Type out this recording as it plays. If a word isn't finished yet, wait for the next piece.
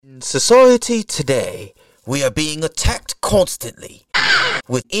In society today, we are being attacked constantly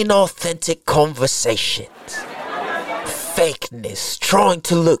with inauthentic conversations. Fakeness, trying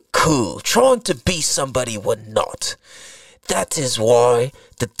to look cool, trying to be somebody we're not. That is why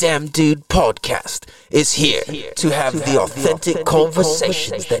the Damn Dude podcast is here to have the authentic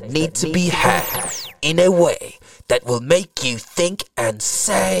conversations that need to be had in a way that will make you think and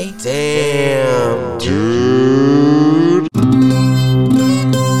say, Damn Dude.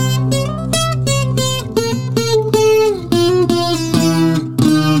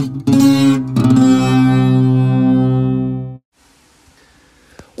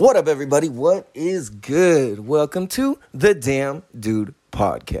 What up, everybody? What is good? Welcome to the Damn Dude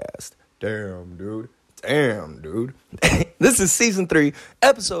podcast. Damn, dude. Damn, dude. This is season 3,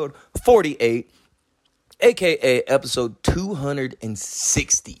 episode 48, aka episode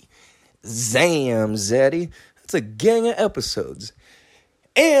 260. Zam, Zaddy. That's a gang of episodes.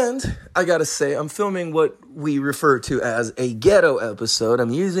 And I gotta say, I'm filming what we refer to as a ghetto episode.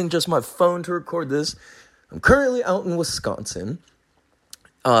 I'm using just my phone to record this. I'm currently out in Wisconsin.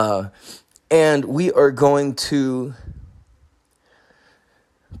 And we are going to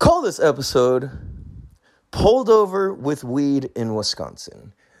call this episode Pulled Over with Weed in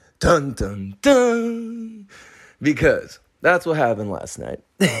Wisconsin. Dun, dun, dun. Because that's what happened last night.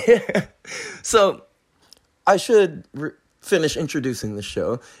 So I should finish introducing the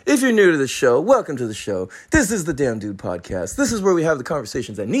show. If you're new to the show, welcome to the show. This is the Damn Dude podcast. This is where we have the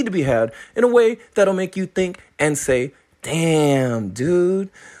conversations that need to be had in a way that'll make you think and say, damn,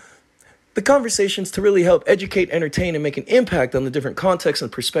 dude. The conversations to really help educate, entertain, and make an impact on the different contexts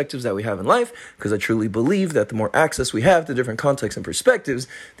and perspectives that we have in life, because I truly believe that the more access we have to different contexts and perspectives,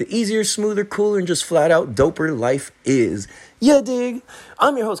 the easier, smoother, cooler, and just flat out doper life is. Yeah, dig?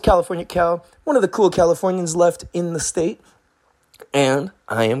 I'm your host, California Cal, one of the cool Californians left in the state, and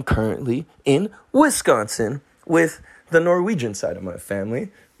I am currently in Wisconsin with the Norwegian side of my family.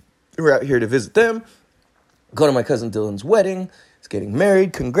 We're out here to visit them, go to my cousin Dylan's wedding. He's getting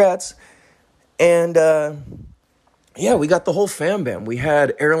married. Congrats. And, yeah, we got the whole fam bam. We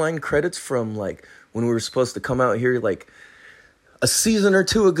had airline credits from, like, when we were supposed to come out here, like, a season or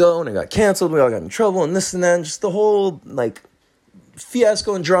two ago, and it got canceled. We all got in trouble and this and that, and just the whole, like,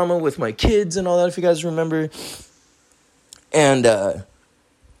 fiasco and drama with my kids and all that, if you guys remember. And,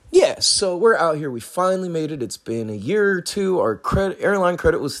 yeah, so we're out here. We finally made it. It's been a year or two. Our airline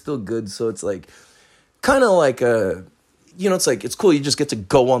credit was still good, so it's, like, kind of like a... You know, it's like, it's cool. You just get to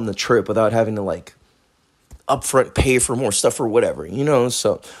go on the trip without having to, like, upfront pay for more stuff or whatever, you know?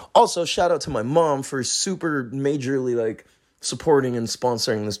 So, also, shout out to my mom for super majorly, like, supporting and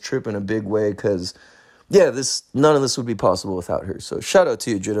sponsoring this trip in a big way, because, yeah, none of this would be possible without her. So, shout out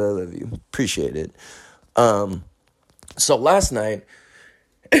to you, Judah. I love you. Appreciate it. So, last night,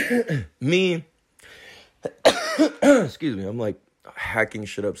 excuse me, I'm, like, hacking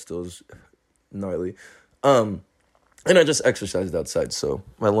shit up still. Is gnarly. And I just exercised outside, so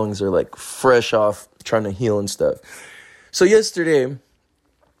my lungs are, like, fresh off trying to heal and stuff. So yesterday,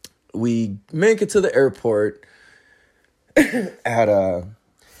 we make it to the airport at, oh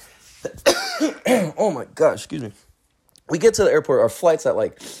my gosh, excuse me. We get to the airport, our flight's at,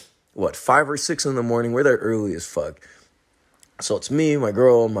 like, 5 or 6 in the morning. We're there early as fuck. So it's me, my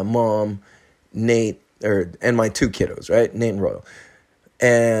girl, my mom, Nate, and my 2 kiddos, right? Nate and Royal.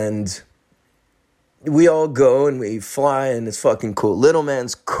 And... we all go and we fly and it's fucking cool. Little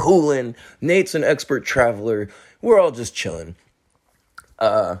man's coolin'. Nate's an expert traveler. We're all just chilling.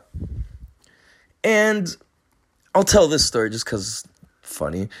 And I'll tell this story just because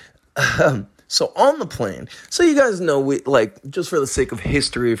funny. So on the plane, so you guys know, we like, just for the sake of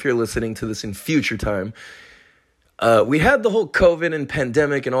history, if you're listening to this in future time, we had the whole COVID and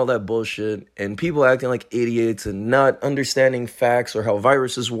pandemic and all that bullshit, and people acting like idiots and not understanding facts or how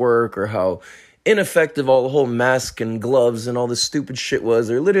viruses work or how ineffective all the whole mask and gloves and all this stupid shit was.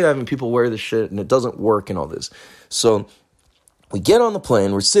 They're literally having people wear this shit and it doesn't work and all this. So we get on the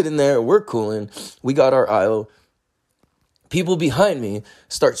plane, we're sitting there, we're cooling, we got our aisle. People behind me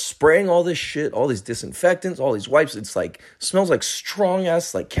start spraying all this shit, all these disinfectants, all these wipes. It's like, smells like strong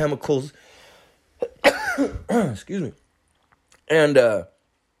ass, like chemicals. Excuse me. And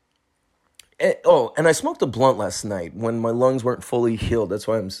I smoked a blunt last night when my lungs weren't fully healed. That's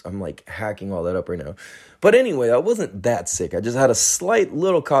why I'm like hacking all that up right now. But anyway, I wasn't that sick. I just had a slight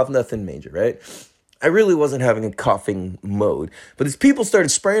little cough, nothing major, right? I really wasn't having a coughing mode. But these people started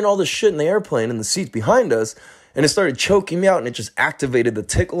spraying all this shit in the airplane in the seats behind us, and it started choking me out, and it just activated the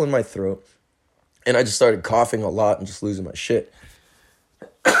tickle in my throat. And I just started coughing a lot and just losing my shit.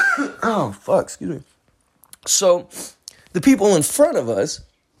 Oh, fuck, excuse me. So the people in front of us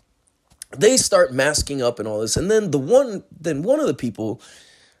they start masking up and all this. And then one of the people,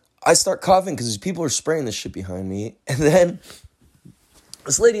 I start coughing because these people are spraying this shit behind me. And then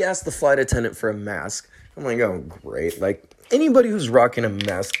this lady asked the flight attendant for a mask. I'm like, oh, great. Like, anybody who's rocking a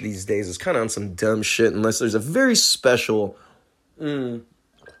mask these days is kind of on some dumb shit unless there's a very special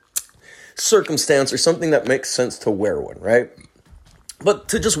circumstance or something that makes sense to wear one, right? But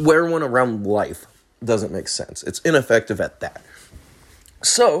to just wear one around life doesn't make sense. It's ineffective at that.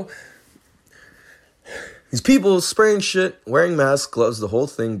 So, these people spraying shit, wearing masks, gloves, the whole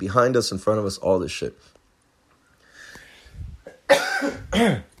thing, behind us, in front of us, all this shit.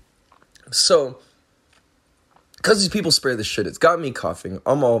 So, because these people spray this shit, it's got me coughing.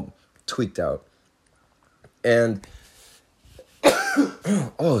 I'm all tweaked out. And,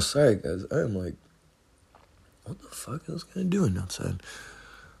 oh, sorry, guys. I am like, what the fuck is this guy doing outside?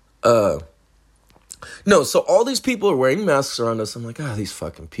 No, so all these people are wearing masks around us. I'm like, these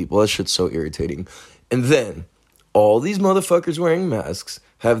fucking people. That shit's so irritating. And then all these motherfuckers wearing masks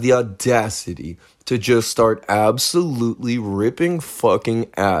have the audacity to just start absolutely ripping fucking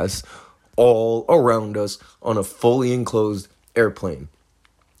ass all around us on a fully enclosed airplane.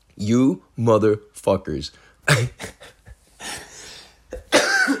 You motherfuckers.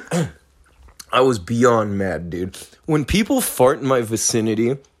 I was beyond mad, dude. When people fart in my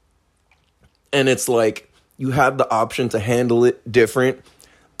vicinity and it's like you have the option to handle it different,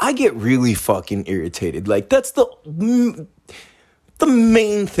 I get really fucking irritated. Like, that's the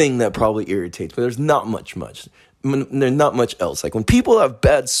main thing that probably irritates me. There's not much. There's not much else. Like, when people have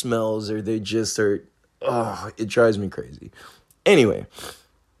bad smells or they just are, it drives me crazy. Anyway,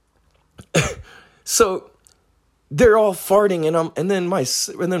 so they're all farting, and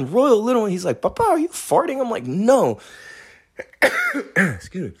then Royal Little, he's like, Papa, are you farting? I'm like, no.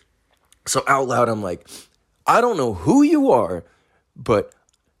 Excuse me. So out loud, I'm like, I don't know who you are, but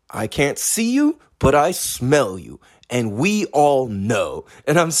I can't see you, but I smell you. And we all know.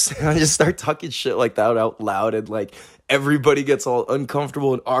 And I just start talking shit like that out loud. And like everybody gets all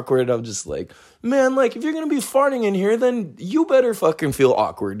uncomfortable and awkward. And I'm just like, man, like if you're going to be farting in here, then you better fucking feel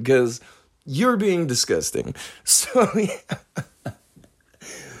awkward because you're being disgusting. So yeah.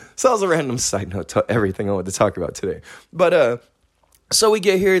 So that was a random side note to everything I wanted to talk about today. But so we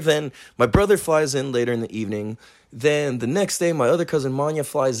get here, then my brother flies in later in the evening. Then the next day, my other cousin Manya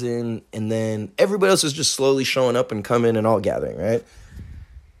flies in, and then everybody else is just slowly showing up and coming and all gathering, right?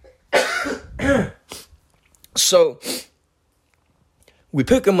 So we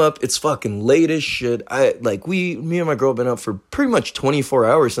pick him up. It's fucking late as shit. Me and my girl been up for pretty much 24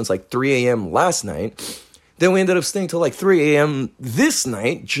 hours since like 3 a.m. last night. Then we ended up staying till like 3 a.m. this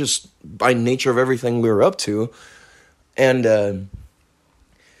night, just by nature of everything we were up to. And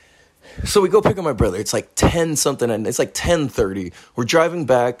so we go pick up my brother. It's like 10 something, and it's like 10:30. We're driving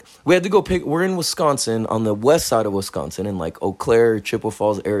back. We had to go we're in Wisconsin, on the west side of Wisconsin, in like Eau Claire, Chippewa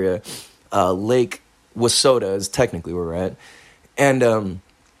Falls area. Lake Wissota is technically where we're at. And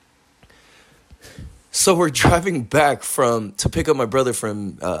so we're driving back to pick up my brother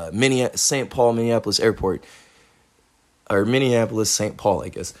from St. Paul, Minneapolis airport. Or Minneapolis, St. Paul, I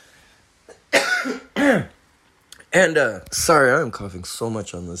guess. And sorry, I'm coughing so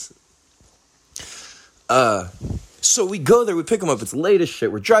much on this. So we go there, we pick him up, it's late as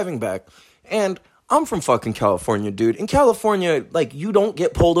shit, we're driving back, and I'm from fucking California, dude. In California, like, you don't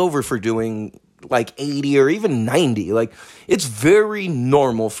get pulled over for doing, like, 80 or even 90. Like, it's very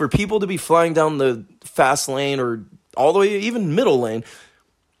normal for people to be flying down the fast lane or all the way even middle lane,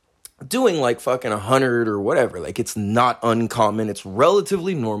 doing, like, fucking 100 or whatever. Like, it's not uncommon, it's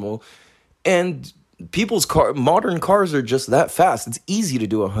relatively normal, and modern cars are just that fast. It's easy to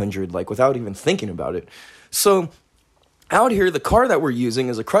do 100, like, without even thinking about it. So out here, the car that we're using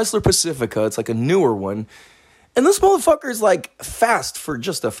is a Chrysler Pacifica. It's like a newer one. And this motherfucker's like fast for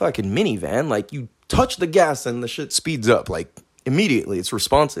just a fucking minivan. Like, you touch the gas and the shit speeds up, like, immediately. It's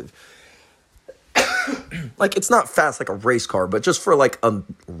responsive. Like, it's not fast like a race car, but just for like a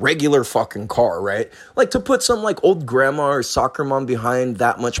regular fucking car, right? Like, to put some like old grandma or soccer mom behind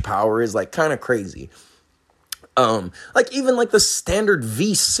that much power is like kind of crazy. Like, even like the standard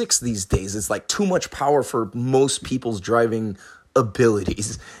V6 these days is like too much power for most people's driving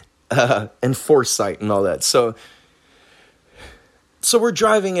abilities and foresight and all that. So we're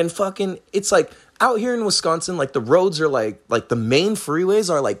driving and fucking, it's like out here in Wisconsin, like the roads are like the main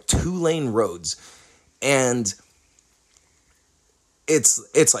freeways are like 2-lane roads. And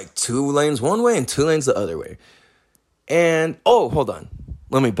it's like 2 lanes one way and 2 lanes the other way. And, hold on.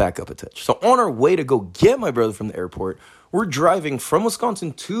 Let me back up a touch. So on our way to go get my brother from the airport, we're driving from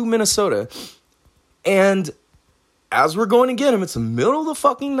Wisconsin to Minnesota. And as we're going to get him, it's the middle of the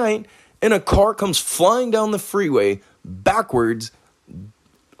fucking night. and a car comes flying down the freeway backwards,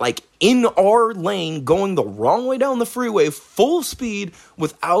 like in our lane, going the wrong way down the freeway, full speed,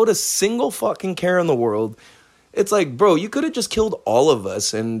 without a single fucking care in the world. It's like, bro, you could have just killed all of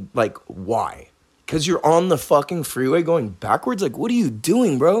us, and like, why? Because you're on the fucking freeway going backwards? Like, what are you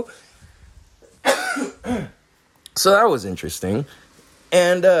doing, bro? So that was interesting.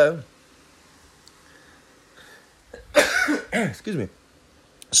 And, excuse me.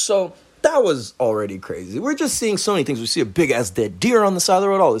 So that was already crazy. We're just seeing so many things. We see a big ass dead deer on the side of the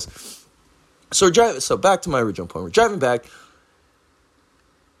road, all this. So we're driving. So back to my original point. We're driving back.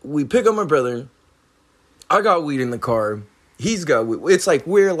 We pick up my brother. I got weed in the car. He's got weed. It's like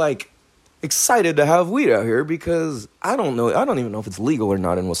we're like excited to have weed out here because I don't know. I don't even know if it's legal or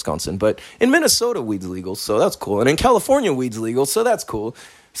not in Wisconsin. But in Minnesota, weed's legal, so that's cool. And in California, weed's legal, so that's cool.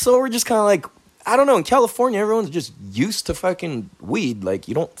 So we're just kind of like, I don't know, in California, everyone's just used to fucking weed. Like,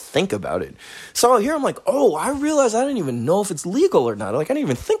 you don't think about it. So here I'm like, oh, I realized I didn't even know if it's legal or not. Like, I didn't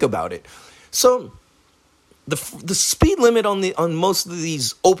even think about it. So the speed limit on most of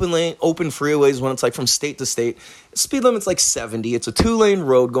these open freeways, when it's like from state to state, speed limit's like 70. It's a 2-lane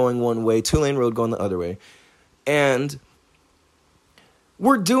road going one way, 2-lane road going the other way. And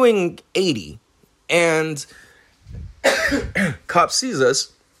we're doing 80. And cop sees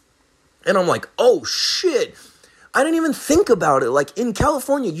us. And I'm like, oh, shit. I didn't even think about it. Like, in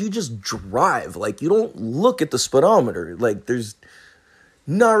California, you just drive. Like, you don't look at the speedometer. Like, there's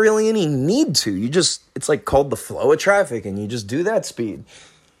not really any need to. You just, it's like called the flow of traffic, and you just do that speed.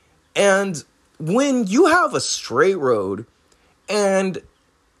 And when you have a straight road, and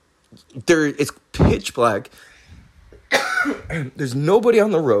it's pitch black, there's nobody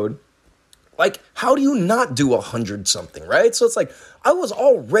on the road, like, how do you not do 100 something, right? So it's like, I was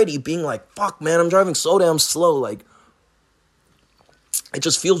already being like, fuck, man, I'm driving so damn slow. Like, it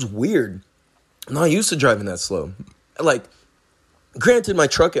just feels weird. I'm not used to driving that slow. Like, granted, my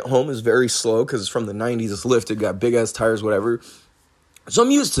truck at home is very slow because it's from the 90s. It's lifted, got big-ass tires, whatever. So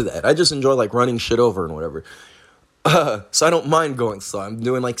I'm used to that. I just enjoy, like, running shit over and whatever. So I don't mind going slow. I'm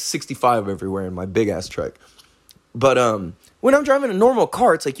doing, like, 65 everywhere in my big-ass truck. But when I'm driving a normal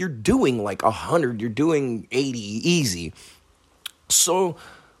car, it's like you're doing, like, 100. You're doing 80 easy. So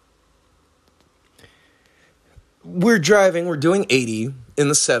we're doing 80 in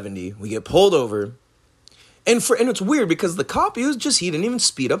the 70. We get pulled over. And it's weird because the cop, he didn't even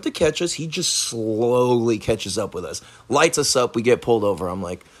speed up to catch us. He just slowly catches up with us. Lights us up, we get pulled over. I'm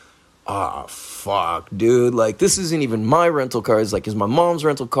like, fuck, dude. Like, this isn't even my rental car. It's like, it's my mom's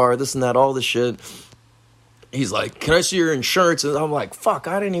rental car, this and that, all this shit. He's like, can I see your insurance? And I'm like, fuck,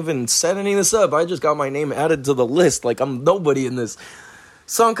 I didn't even set any of this up. I just got my name added to the list. Like, I'm nobody in this.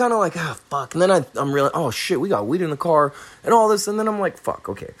 So I'm kind of like, fuck. And then I'm realizing, oh, shit, we got weed in the car and all this. And then I'm like, fuck,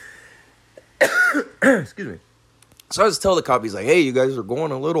 okay. Excuse me. So I just tell the cop, he's like, hey, you guys are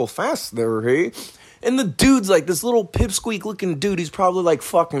going a little fast there, hey? And the dude's like, this little pipsqueak looking dude, he's probably like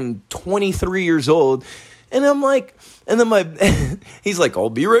fucking 23 years old. And I'm like, and then he's like, I'll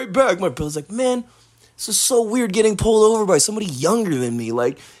be right back. My brother's like, man, this is so weird getting pulled over by somebody younger than me.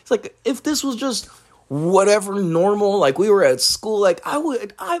 Like, it's like, if this was just whatever normal, like we were at school, like I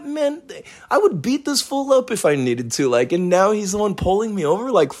would beat this fool up if I needed to. Like, and now he's the one pulling me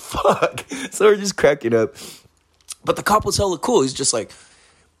over. Like, fuck. So we're just cracking up. But the cop was hella cool.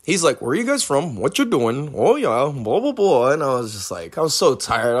 He's like, where are you guys from? What you doing? Oh, yeah, blah, blah, blah. And I was just like, I was so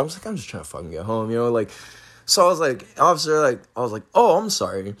tired. I was like, I'm just trying to fucking get home, you know? Like, so I was like, officer, like, I was like, oh, I'm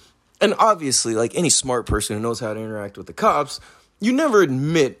sorry. And obviously, like any smart person who knows how to interact with the cops, you never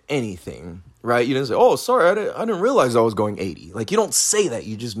admit anything, right? You didn't say, oh, sorry, I didn't realize I was going 80. Like, you don't say that.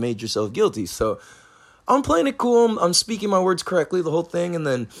 You just made yourself guilty. So I'm playing it cool. I'm speaking my words correctly, the whole thing. And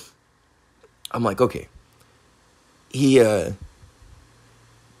then I'm like, okay. He's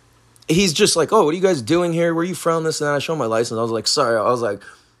just like, oh, what are you guys doing here? Where are you from? This and that. I show him my license. I was like, sorry. I was like,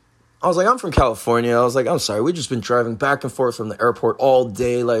 I'm from California. I was like, I'm sorry. We've just been driving back and forth from the airport all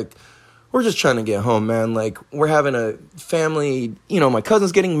day. Like, we're just trying to get home, man. Like, we're having a family, you know, my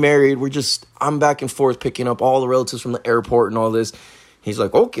cousin's getting married. I'm back and forth picking up all the relatives from the airport and all this. He's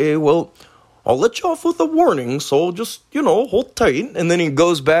like, okay, well, I'll let you off with a warning. So just, you know, hold tight. And then he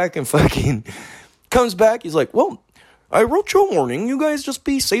goes back and fucking comes back. He's like, well, I wrote you a warning. You guys just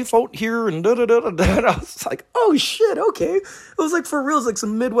be safe out here and da-da-da-da-da. I was like, oh, shit, okay. It was like, for real, it was like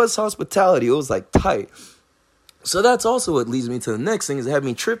some Midwest hospitality. It was like tight. So that's also what leads me to the next thing is it had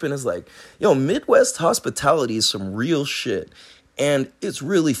me tripping. It's like, yo, Midwest hospitality is some real shit. And it's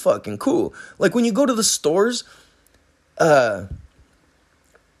really fucking cool. Like, when you go to the stores,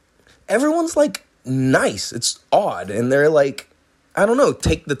 everyone's like nice. It's odd. And they're like, I don't know,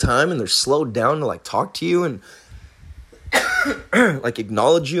 take the time and they're slowed down to like talk to you and like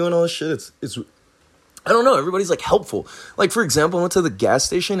acknowledge you and all this shit. It's I don't know, everybody's like helpful. Like for example, I went to the gas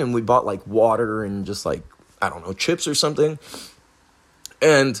station and we bought like water and just like, I don't know, chips or something.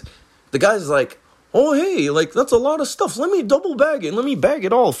 And the guy's like, oh, hey, like that's a lot of stuff. Let me double bag it. Let me bag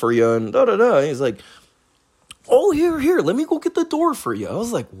it all for you. And da-da-da. He's like, oh, here, let me go get the door for you. I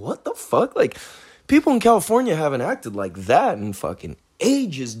was like, what the fuck? Like, people in California haven't acted like that in fucking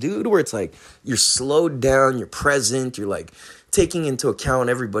ages, dude, where it's like you're slowed down, you're present, you're like taking into account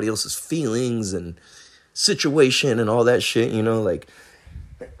everybody else's feelings and situation and all that shit, you know, like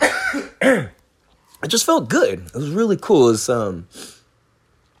it just felt good. It was really cool. It's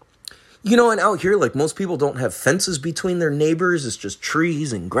you know, and out here, like most people don't have fences between their neighbors. It's just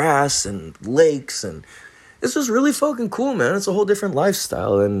trees and grass and lakes, and it's just really fucking cool, man. It's a whole different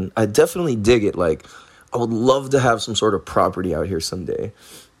lifestyle, and I definitely dig it. Like, I would love to have some sort of property out here someday.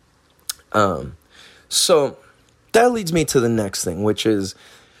 So that leads me to the next thing, which is,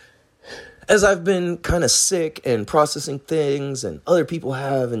 as I've been kind of sick and processing things, and other people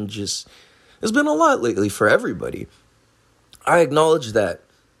have, and just, it's been a lot lately for everybody. I acknowledge that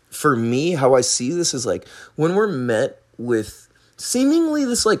for me, how I see this is like, when we're met with seemingly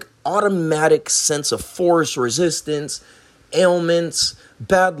this like automatic sense of force, resistance, ailments,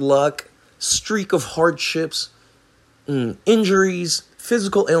 bad luck, streak of hardships, injuries,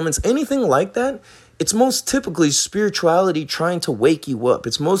 physical ailments, anything like that, it's most typically spirituality trying to wake you up.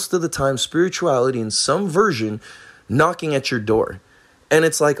 It's most of the time spirituality in some version knocking at your door. And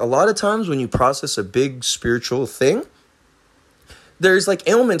it's like a lot of times when you process a big spiritual thing, there's like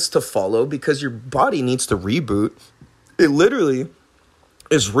ailments to follow because your body needs to reboot. It literally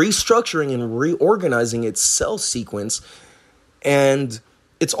is restructuring and reorganizing its cell sequence, and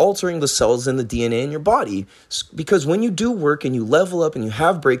it's altering the cells in the DNA in your body. Because when you do work and you level up and you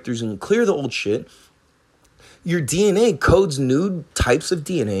have breakthroughs and you clear the old shit, your DNA codes new types of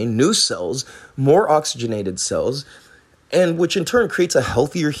DNA, new cells, more oxygenated cells, and which in turn creates a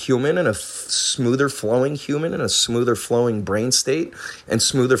healthier human and a smoother flowing human and a smoother flowing brain state and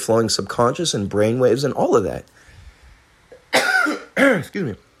smoother flowing subconscious and brain waves and all of that.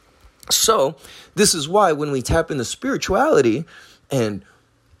 Excuse me. So this is why when we tap into spirituality and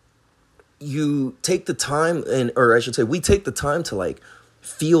you take the time, or I should say we take the time to like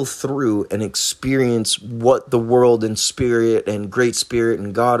feel through and experience what the world and spirit and great spirit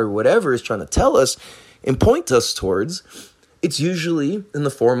and God or whatever is trying to tell us and point us towards, it's usually in the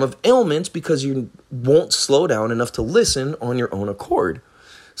form of ailments because you won't slow down enough to listen on your own accord.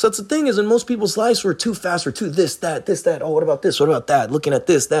 So that's the thing, is in most people's lives, we're too fast, we're too this, that. Oh, what about this? What about that? Looking at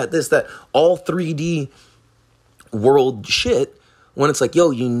this, that, all 3D world shit. When it's like,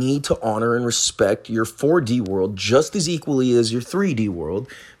 yo, you need to honor and respect your 4D world just as equally as your 3D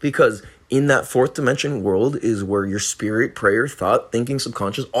world, because in that fourth dimension world is where your spirit, prayer, thought, thinking,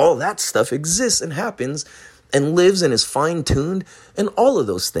 subconscious, all that stuff exists and happens and lives and is fine-tuned and all of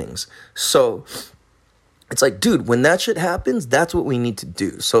those things. So it's like, dude, when that shit happens, that's what we need to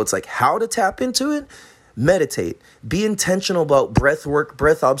do. So it's like, how to tap into it? Meditate. Be intentional about breath work,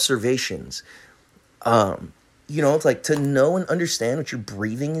 breath observations. You know, it's like to know and understand what your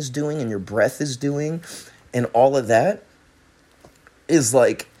breathing is doing and your breath is doing and all of that is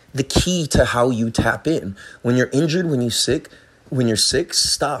like the key to how you tap in. When you're injured, when you're sick,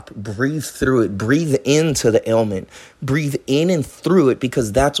 stop, breathe through it, breathe into the ailment, breathe in and through it,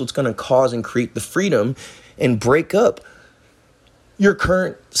 because that's what's going to cause and create the freedom and break up your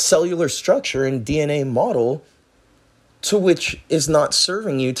current cellular structure and DNA model to which is not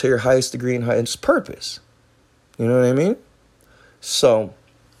serving you to your highest degree and highest purpose. You know what I mean? So,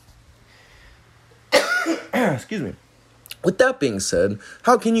 excuse me. With that being said,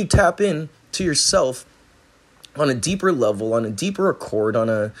 how can you tap in to yourself on a deeper level, on a deeper accord, on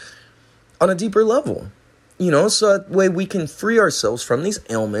a deeper level? You know, so that way we can free ourselves from these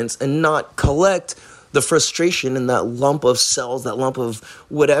ailments and not collect the frustration in that lump of cells, that lump of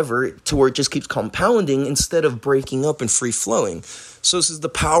whatever, to where it just keeps compounding instead of breaking up and free flowing. So this is the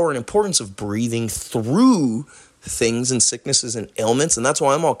power and importance of breathing through things and sicknesses and ailments. And that's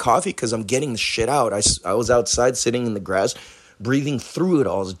why I'm all coffee, because I'm getting the shit out. I was outside sitting in the grass, breathing through it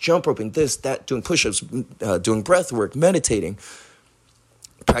all. I was jump roping, this, that, doing push-ups, doing breath work, meditating,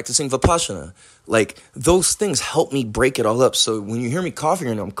 practicing Vipassana. Like, those things help me break it all up. So when you hear me coughing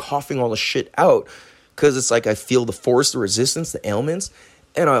right now, I'm coughing all the shit out, because it's like I feel the force, the resistance, the ailments.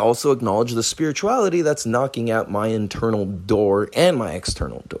 And I also acknowledge the spirituality that's knocking at my internal door and my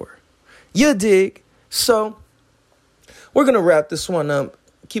external door. You dig? So we're going to wrap this one up.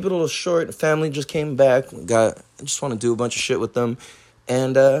 keep it a little short. Family just came back. I just want to do a bunch of shit with them.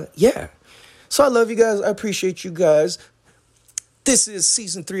 And, yeah. So I love you guys. I appreciate you guys. This is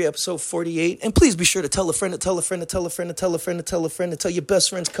season 3, episode 48. And please be sure to tell a friend, to tell a friend, to tell a friend, to tell a friend, to tell a friend, to tell your best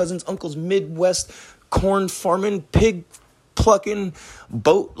friends, cousins, uncles, Midwest, corn farming, pig plucking,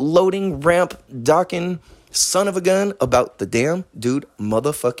 boat loading, ramp docking, son of a gun about the Damn Dude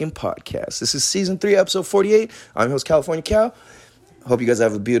motherfucking podcast. This is season 3, episode 48. I'm your host, California Cal. Hope you guys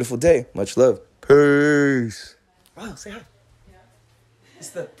have a beautiful day. Much love. Peace. Wow, say hi. It's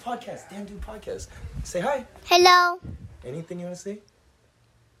the podcast, Damn Dude podcast. Say hi. Hello. Anything you want to say?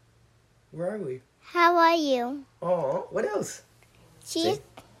 Where are we? How are you? Oh, what else? She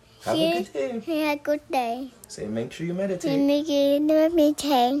Have a good day. had a good day. Say, make sure you meditate. Let me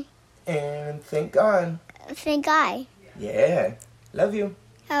take. And thank God. Thank God. Yeah. Love you.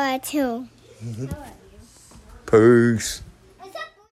 How are you? Peace.